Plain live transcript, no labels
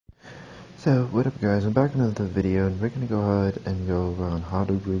So, what up guys, I'm back in another video and we're going to go ahead and go over on how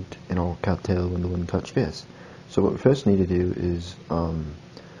to root an Alcatel with the one-touch fist. So what we first need to do is,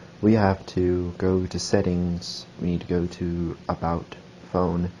 we have to go to settings, we need to go to about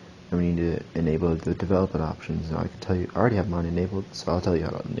phone, and we need to enable the development options. Now I can tell you, I already have mine enabled, so I'll tell you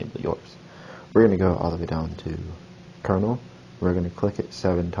how to enable yours. We're going to go all the way down to kernel, we're going to click it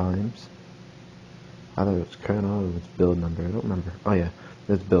 7 times. Either it's kernel or it's build number, I don't remember. Oh yeah,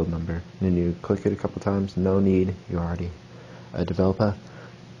 it's build number. And then you click it a couple times, no need, you're already a developer.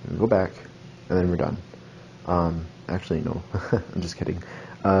 And go back, and then we're done. Actually no, I'm just kidding.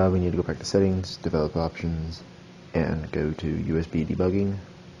 We need to go back to settings, develop options, and go to USB debugging.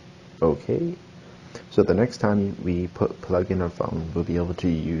 Okay. So the next time we plug in our phone, we'll be able to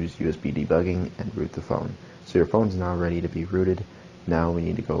use USB debugging and root the phone. So your phone's now ready to be rooted. Now we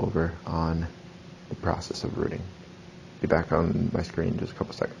need to go over on the process of rooting. Be back on my screen in just a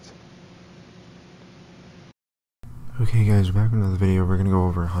couple seconds. Okay guys, we're back in another video. We're going to go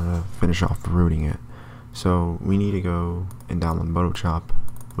over how to finish off rooting it. So we need to go and download Motochop,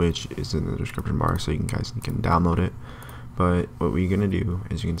 which is in the description bar, so you guys can download it. But what we're going to do,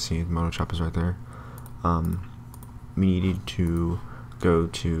 as you can see, Motochop is right there. We needed to go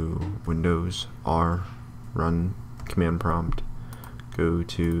to Windows R, run command prompt, go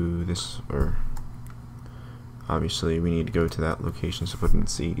to this, or obviously we need to go to that location, so put in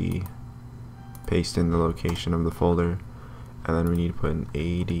CD, paste in the location of the folder, and then we need to put in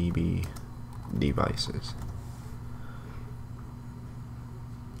ADB devices.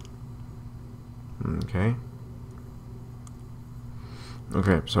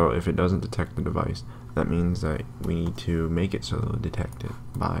 Okay, so if it doesn't detect the device, that means that we need to make it so it'll detect it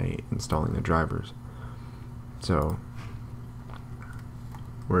by installing the drivers. So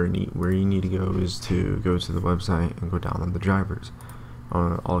where you need to go is to go to the website and go download the drivers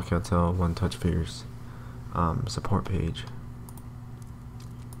on Alcatel one-touch fierce support page.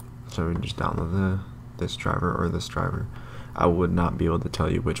 So we just download this driver or this driver. I would not be able to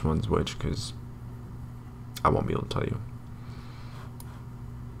tell you which one's which because I won't be able to tell you,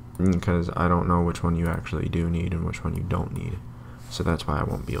 because I don't know which one you actually do need and which one you don't need, so that's why I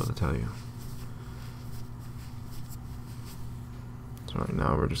won't be able to tell you. So right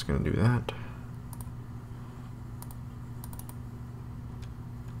now we're just going to do that.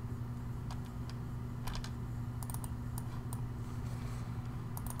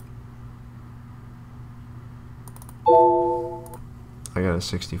 I got a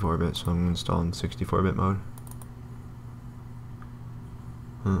 64-bit, so I'm going to install in 64-bit mode.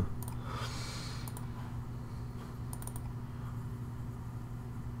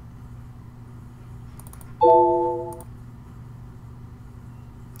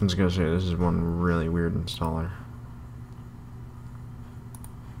 I was gonna say, this is one really weird installer.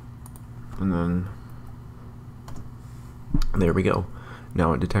 And then there we go.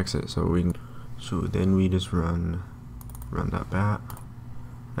 Now it detects it, so then we just run that bat,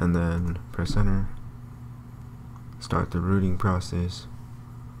 and then press enter. Start the rooting process.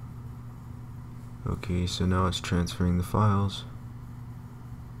 Okay, so now it's transferring the files.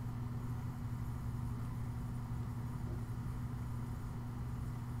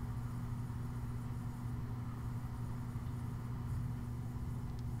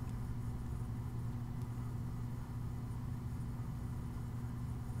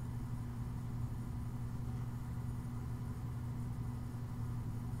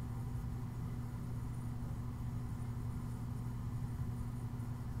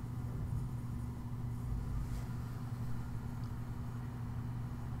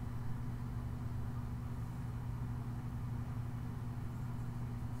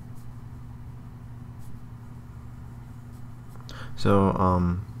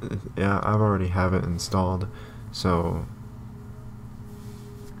 So yeah, I've already have it installed, so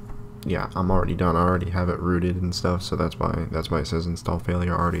yeah, I'm already done. I already have it rooted and stuff, so that's why it says install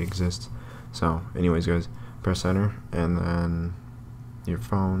failure already exists. So anyways guys, press enter, and then your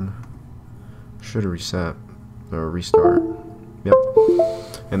phone should reset or restart. Yep,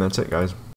 and that's it guys.